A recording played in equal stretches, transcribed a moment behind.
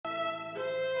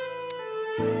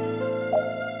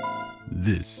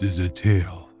This is a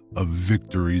tale of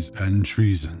victories and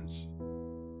treasons.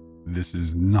 This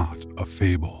is not a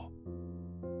fable.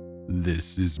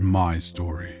 This is my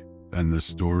story and the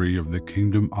story of the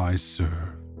kingdom I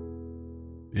serve.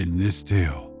 In this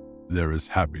tale, there is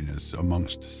happiness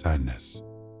amongst sadness,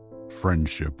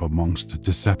 friendship amongst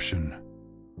deception,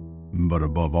 but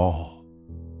above all,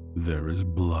 there is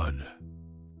blood.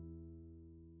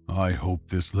 I hope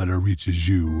this letter reaches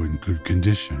you in good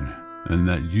condition, and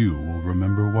that you will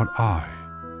remember what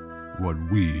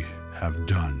we have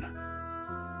done.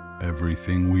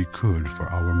 Everything we could for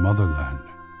our motherland,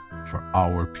 for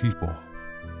our people,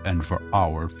 and for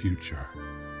our future.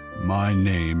 My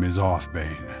name is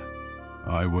Othbane.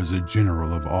 I was a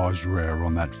general of Ojrare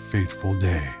on that fateful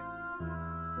day.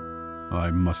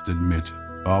 I must admit,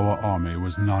 our army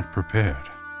was not prepared,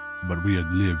 but we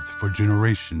had lived for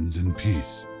generations in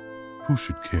peace. Who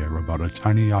should care about a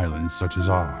tiny island such as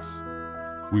ours?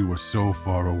 We were so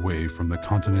far away from the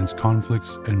continent's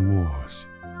conflicts and wars,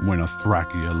 when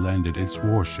Thracia landed its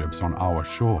warships on our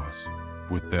shores,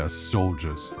 with their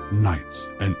soldiers, knights,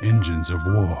 and engines of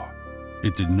war.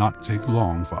 It did not take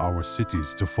long for our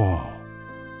cities to fall.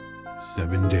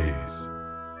 7 days.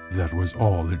 That was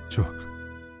all it took.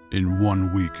 In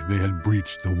 1 week they had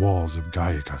breached the walls of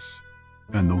Gaiacus,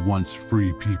 and the once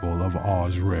free people of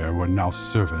Ojrare were now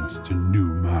servants to new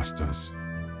masters.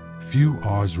 Few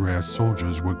Ojrare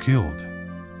soldiers were killed.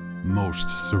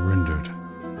 Most surrendered.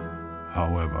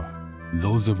 However,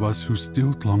 those of us who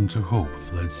still clung to hope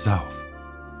fled south.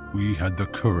 We had the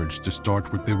courage to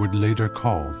start what they would later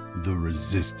call the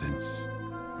Resistance.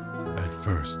 At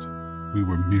first, we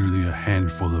were merely a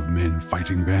handful of men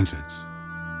fighting bandits,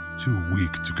 too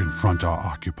weak to confront our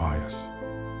occupiers.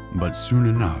 But soon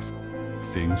enough,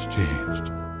 things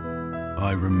changed.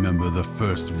 I remember the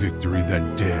first victory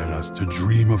that dared us to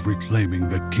dream of reclaiming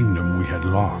the kingdom we had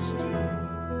lost.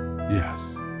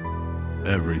 Yes,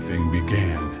 everything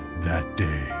began that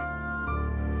day.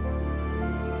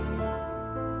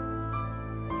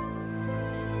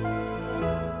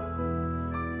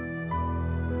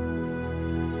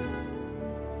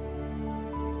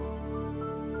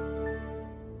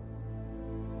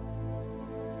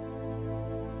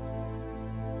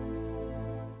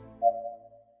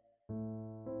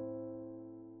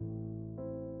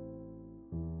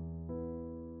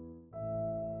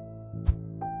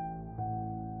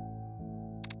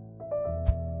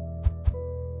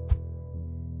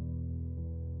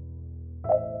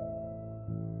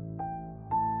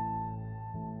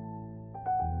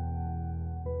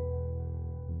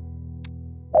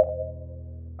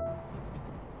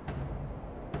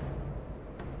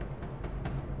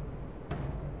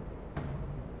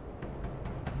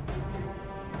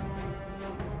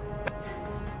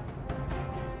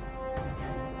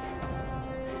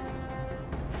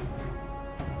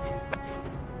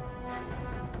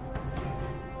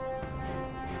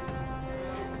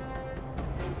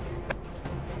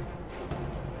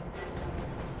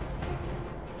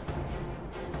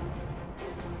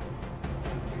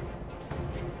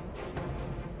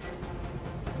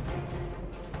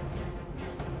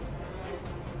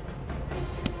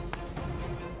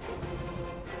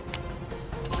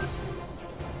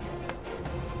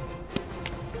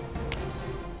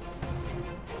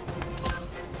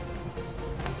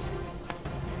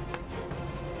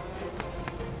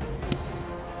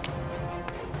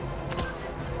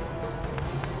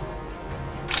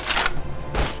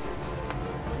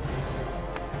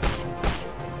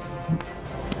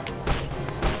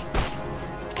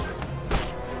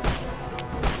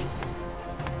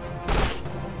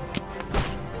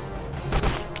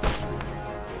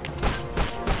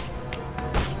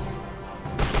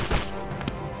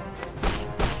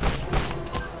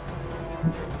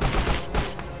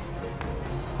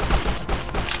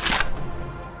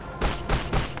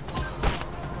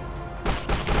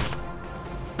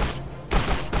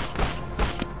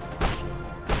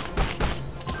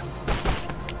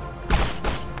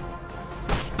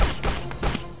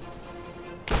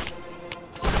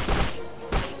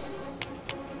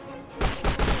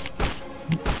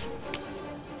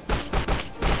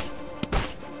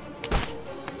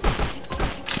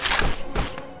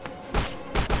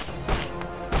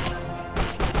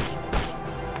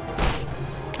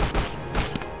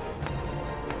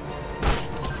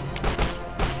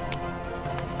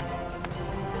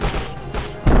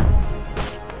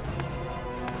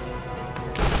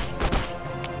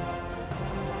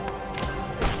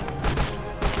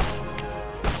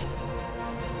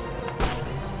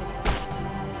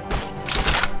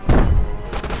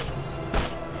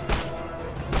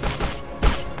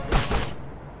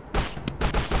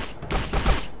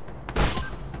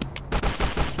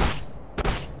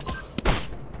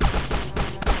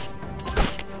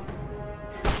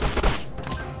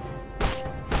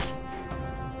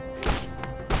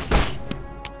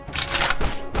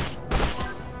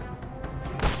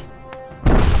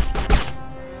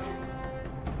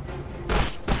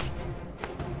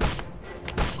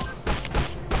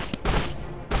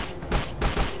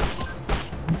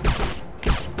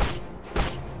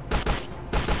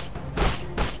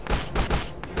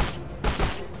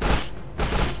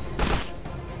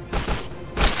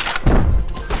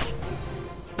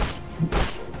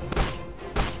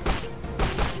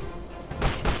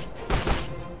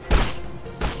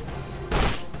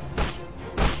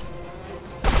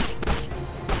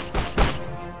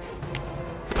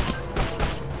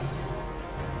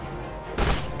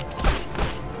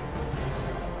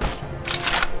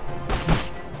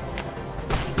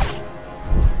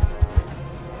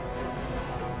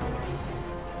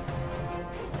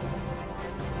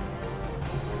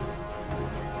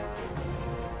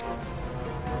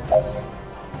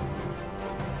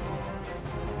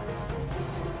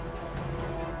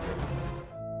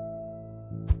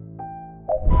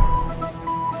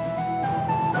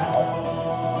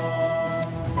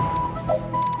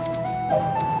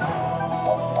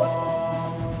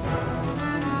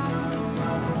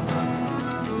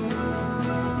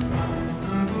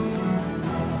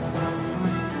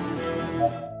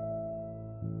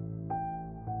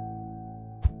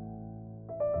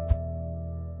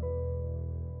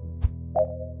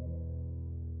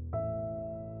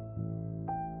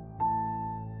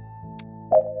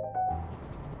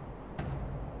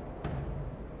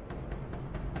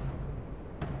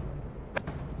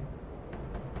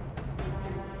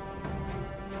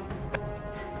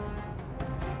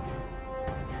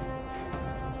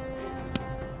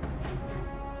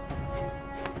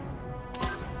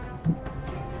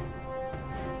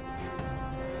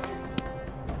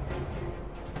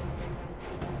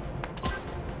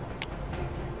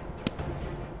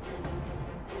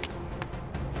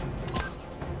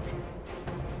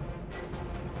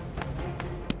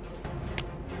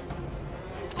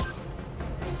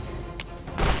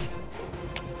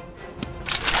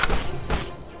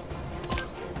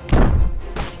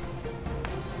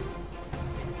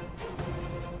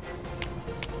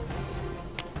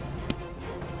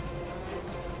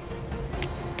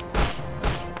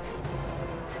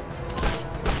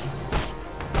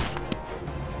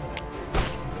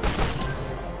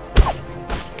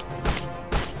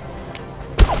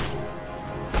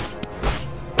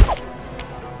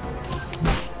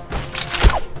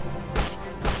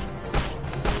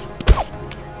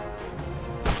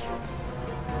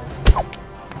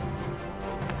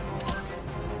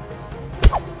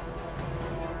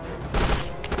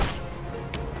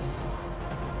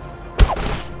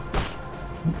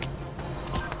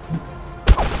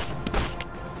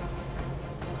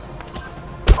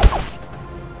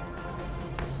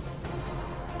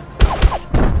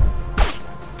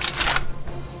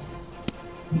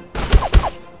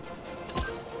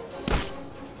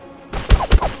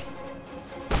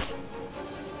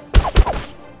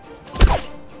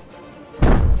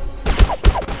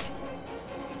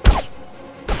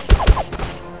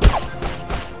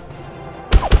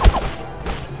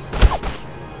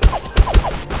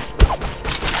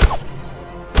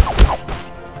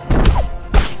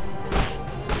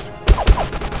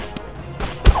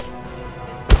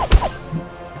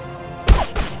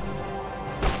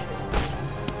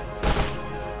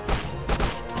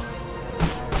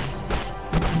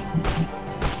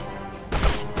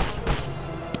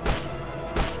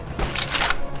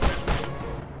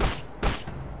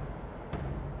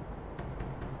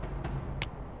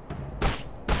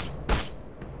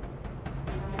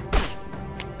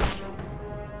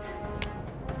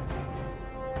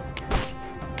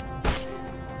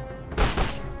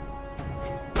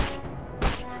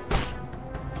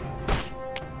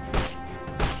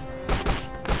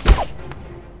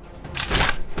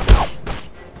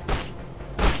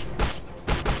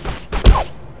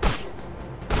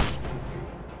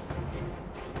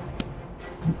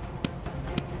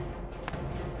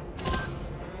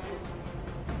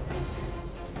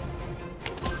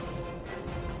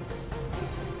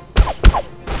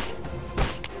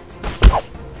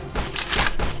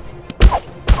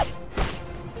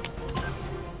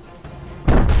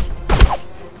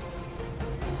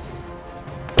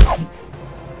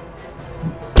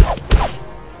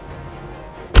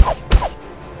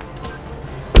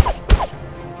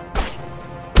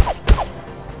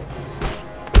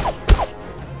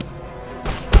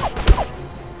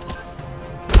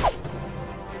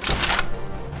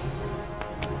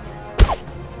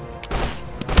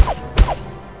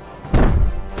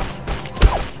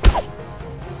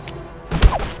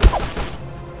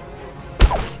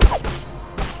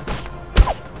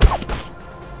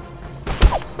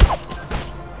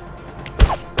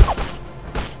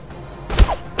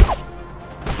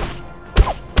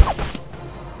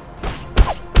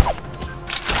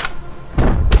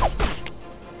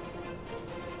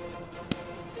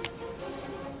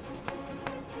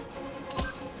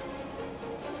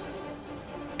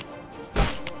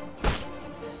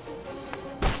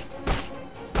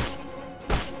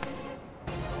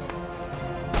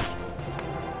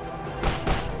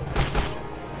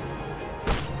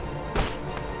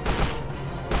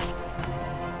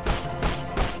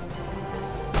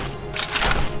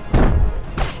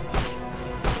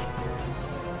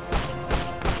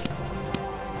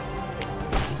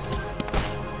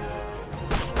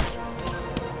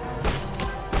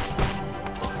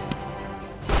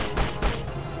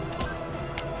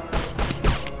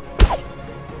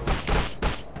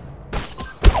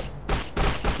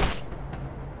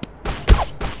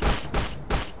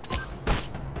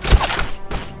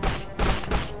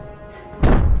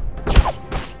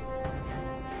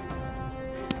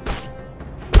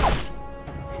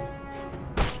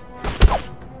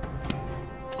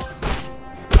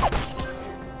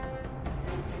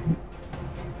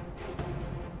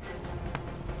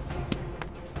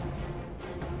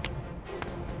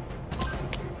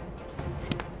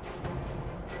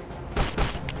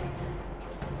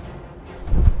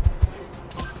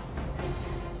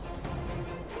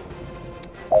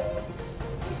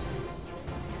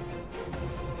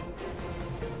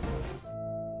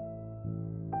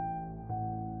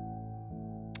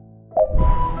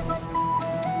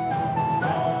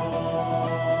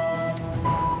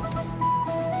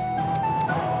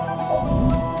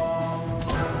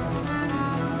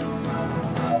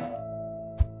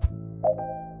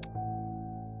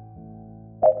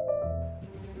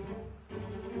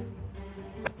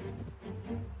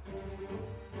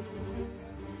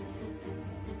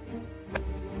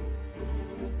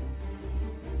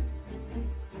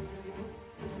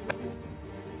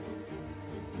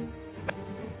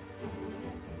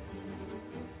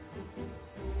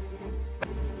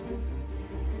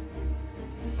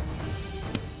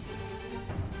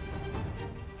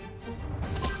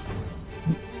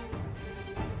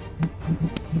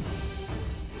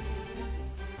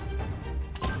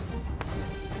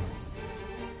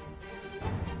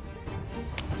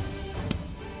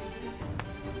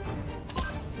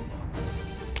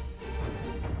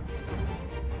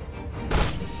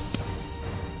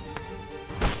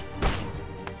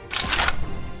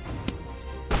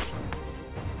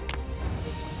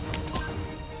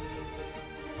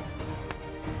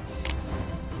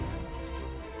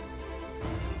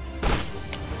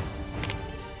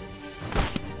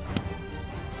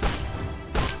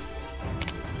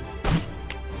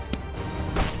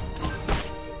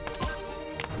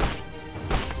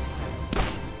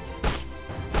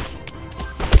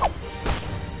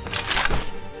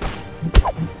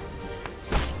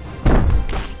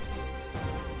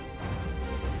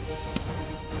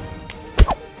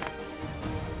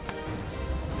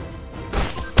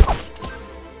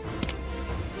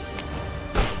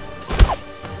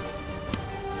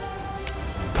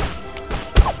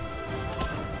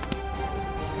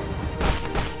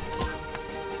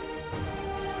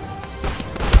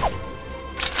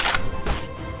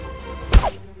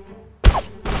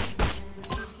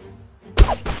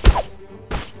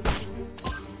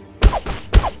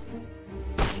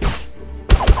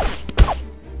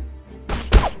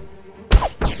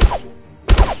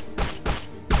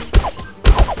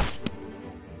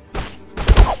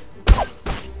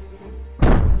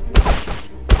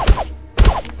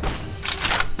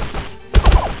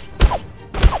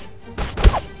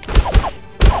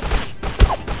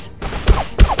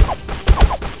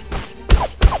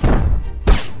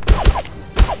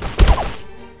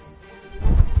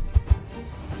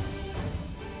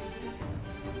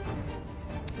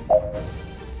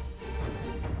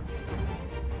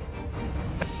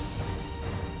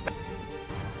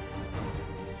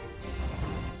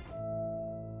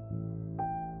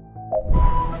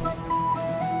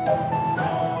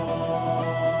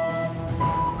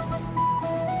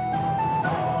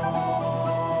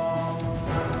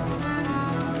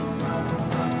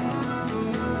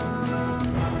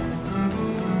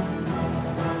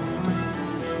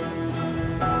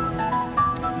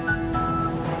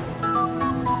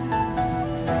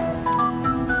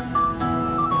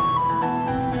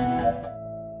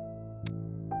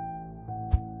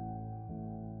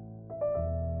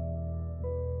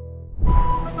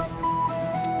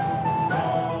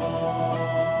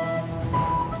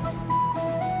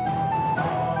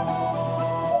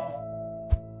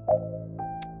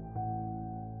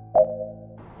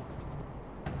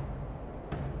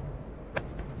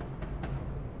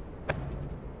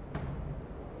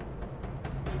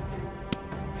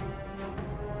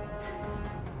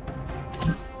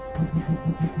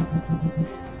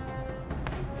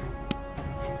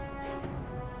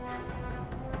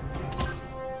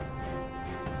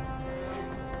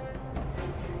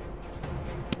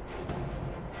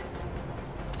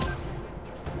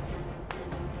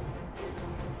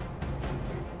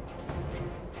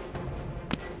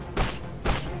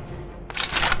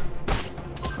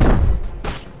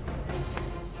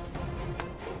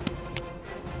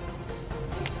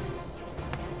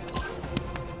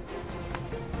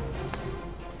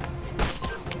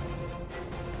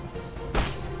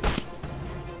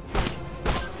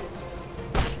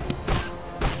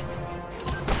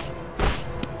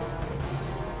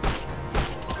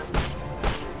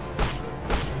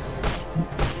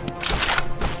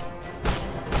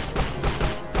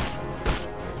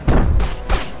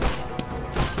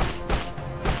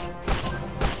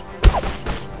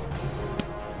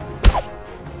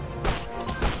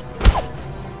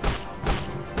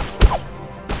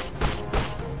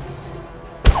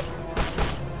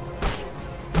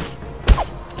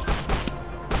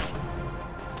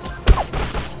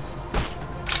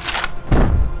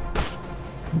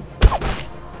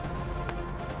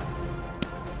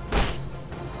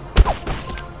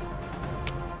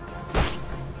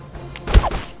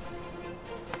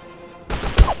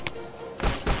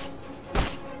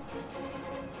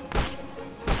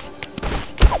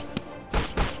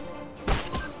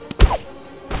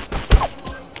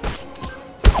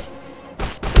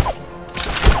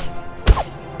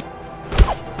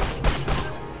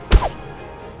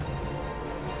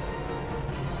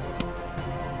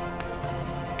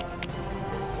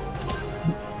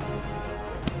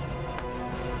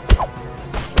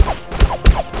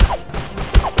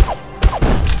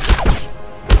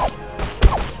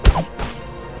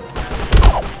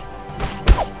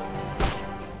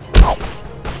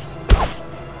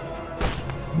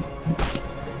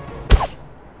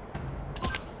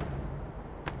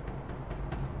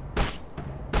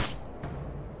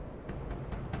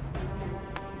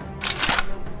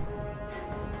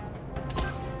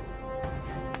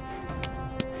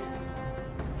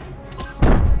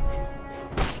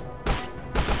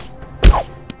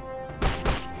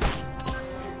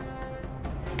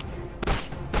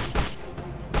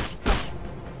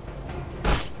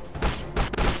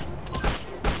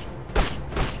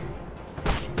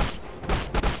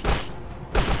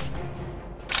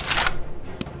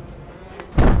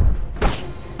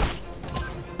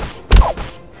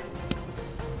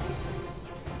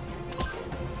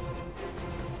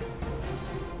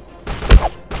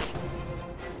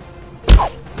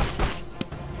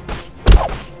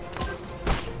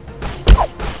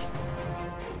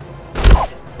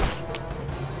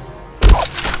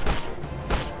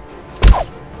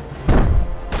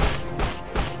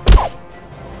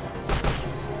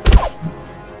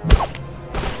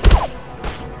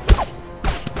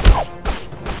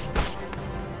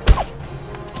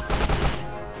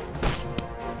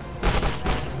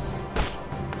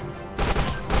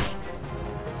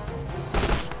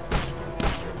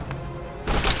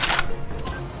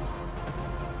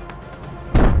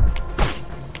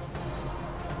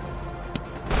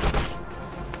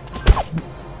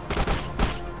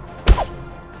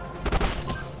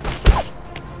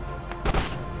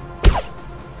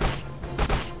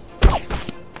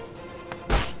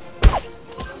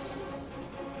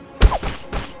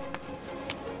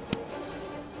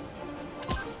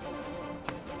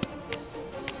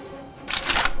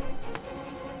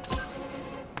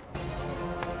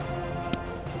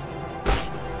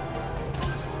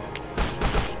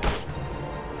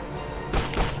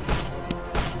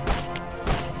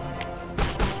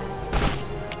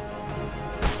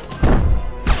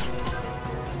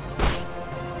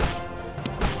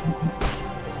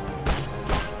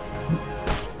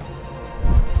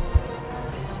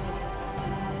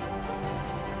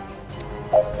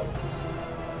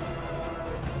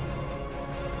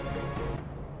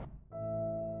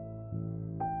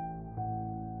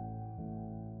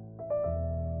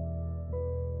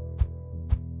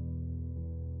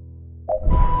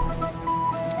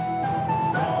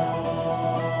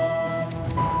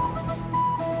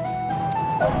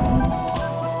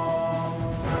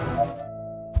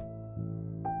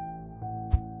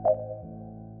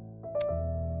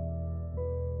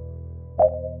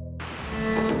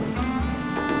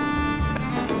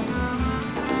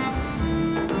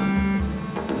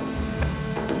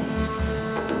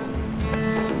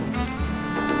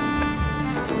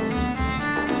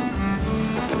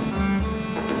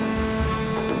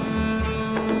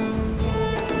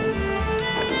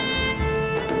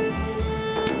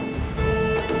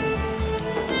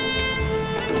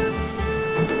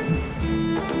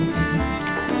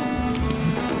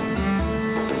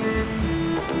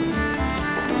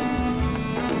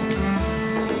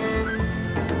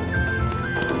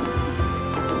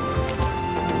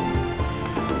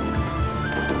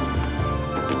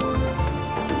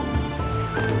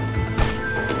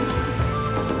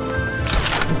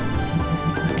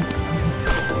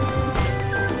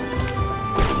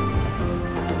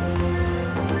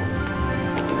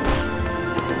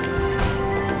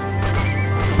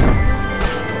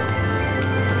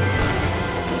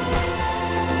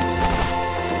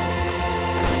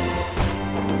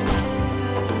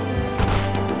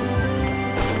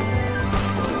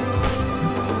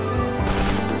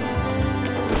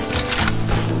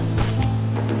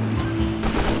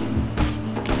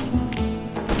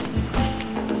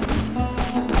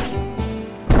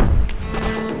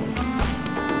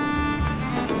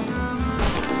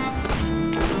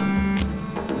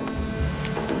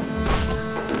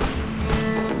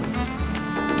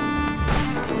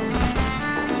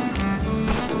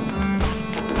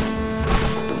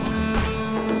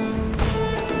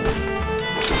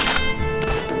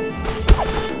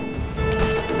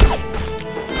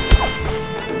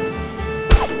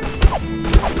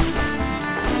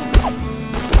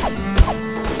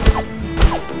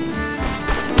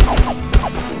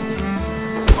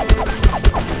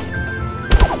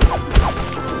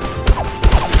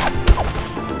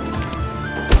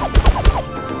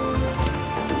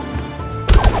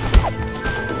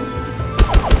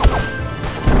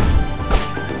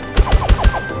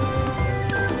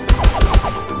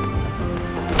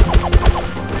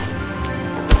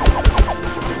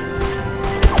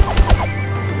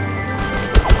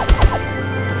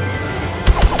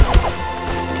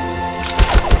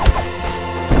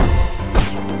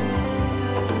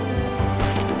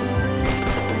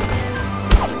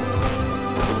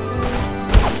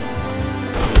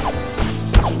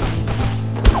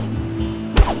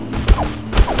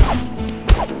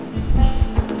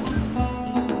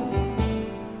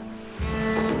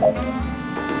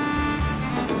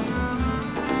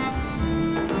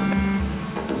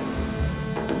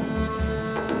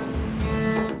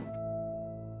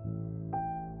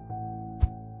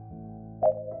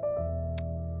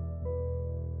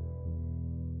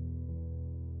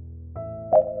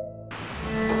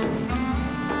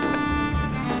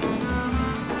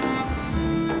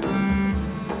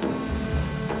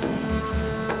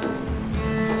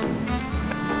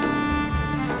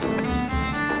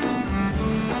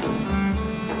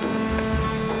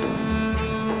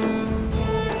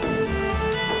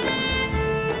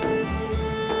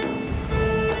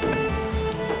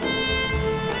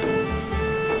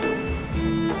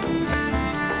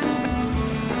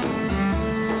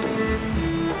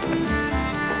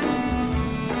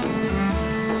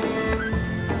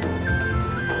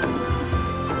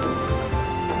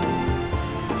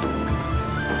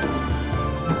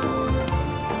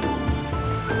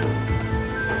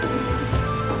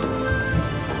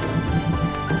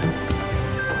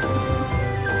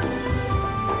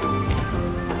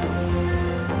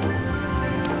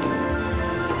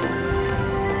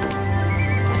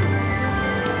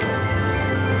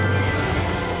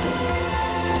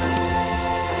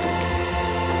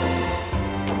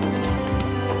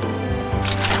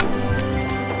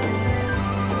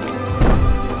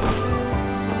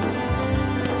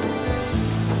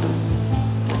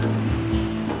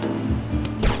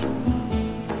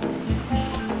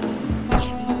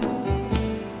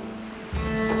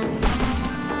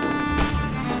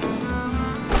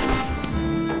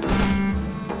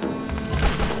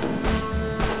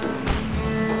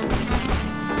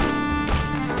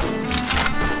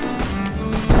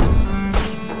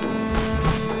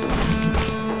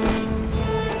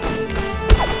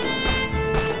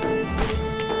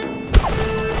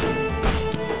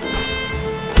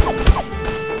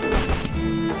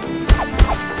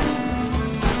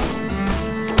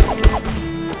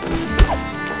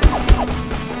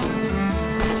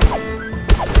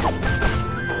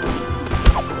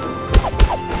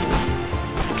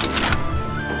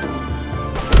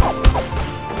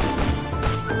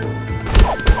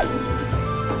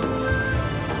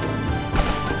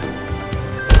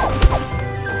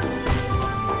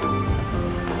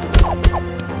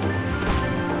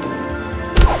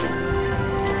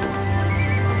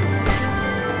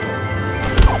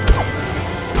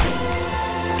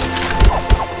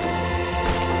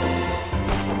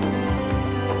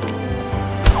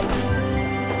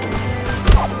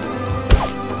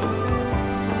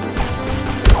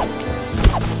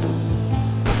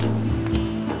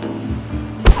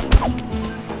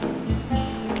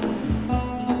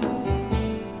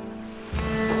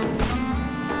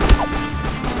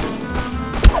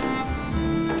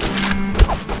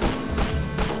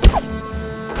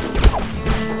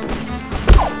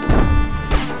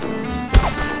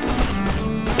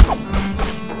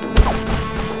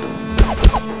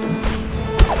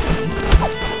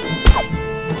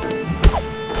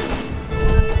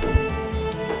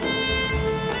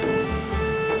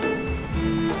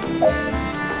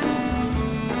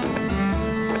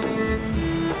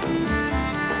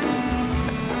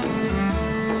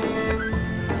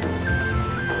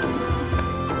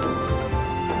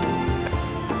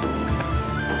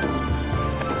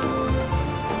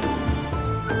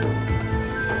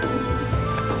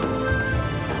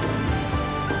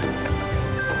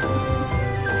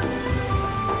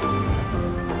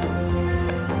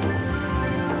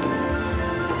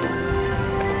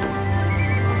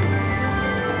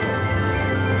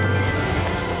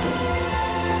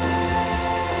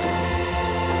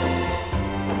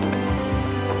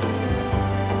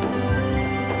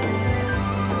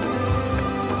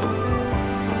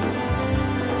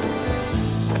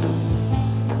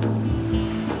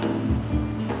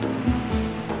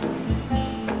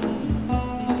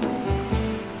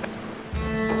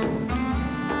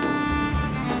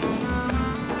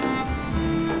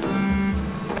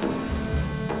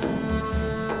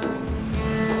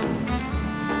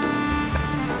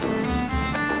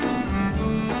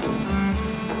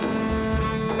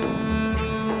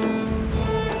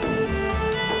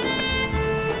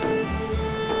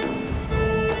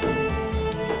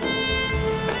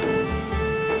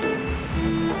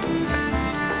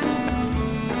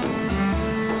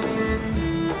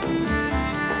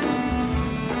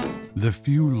 The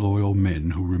few loyal men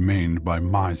who remained by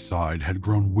my side had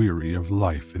grown weary of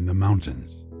life in the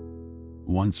mountains.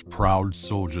 Once proud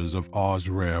soldiers of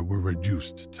Osrare were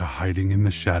reduced to hiding in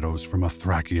the shadows from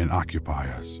Athrakian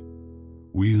occupiers.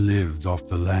 We lived off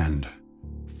the land,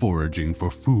 foraging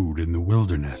for food in the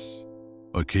wilderness,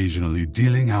 occasionally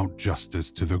dealing out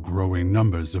justice to the growing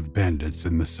numbers of bandits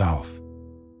in the south.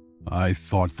 I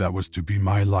thought that was to be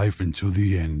my life until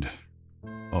the end.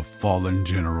 A fallen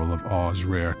general of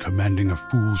Osrare commanding a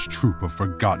fool's troop of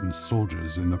forgotten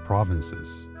soldiers in the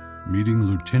provinces. Meeting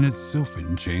Lieutenant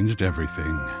Sylphin changed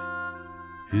everything.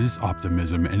 His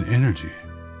optimism and energy,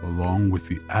 along with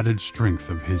the added strength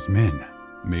of his men,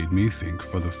 made me think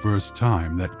for the first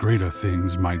time that greater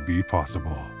things might be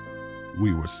possible.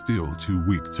 We were still too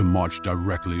weak to march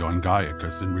directly on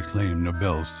Gaiacus and reclaim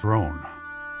Nobel's throne.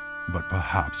 But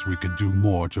perhaps we could do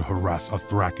more to harass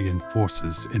Athrakian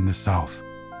forces in the south.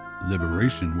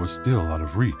 Liberation was still out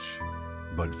of reach,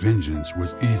 but vengeance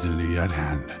was easily at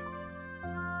hand.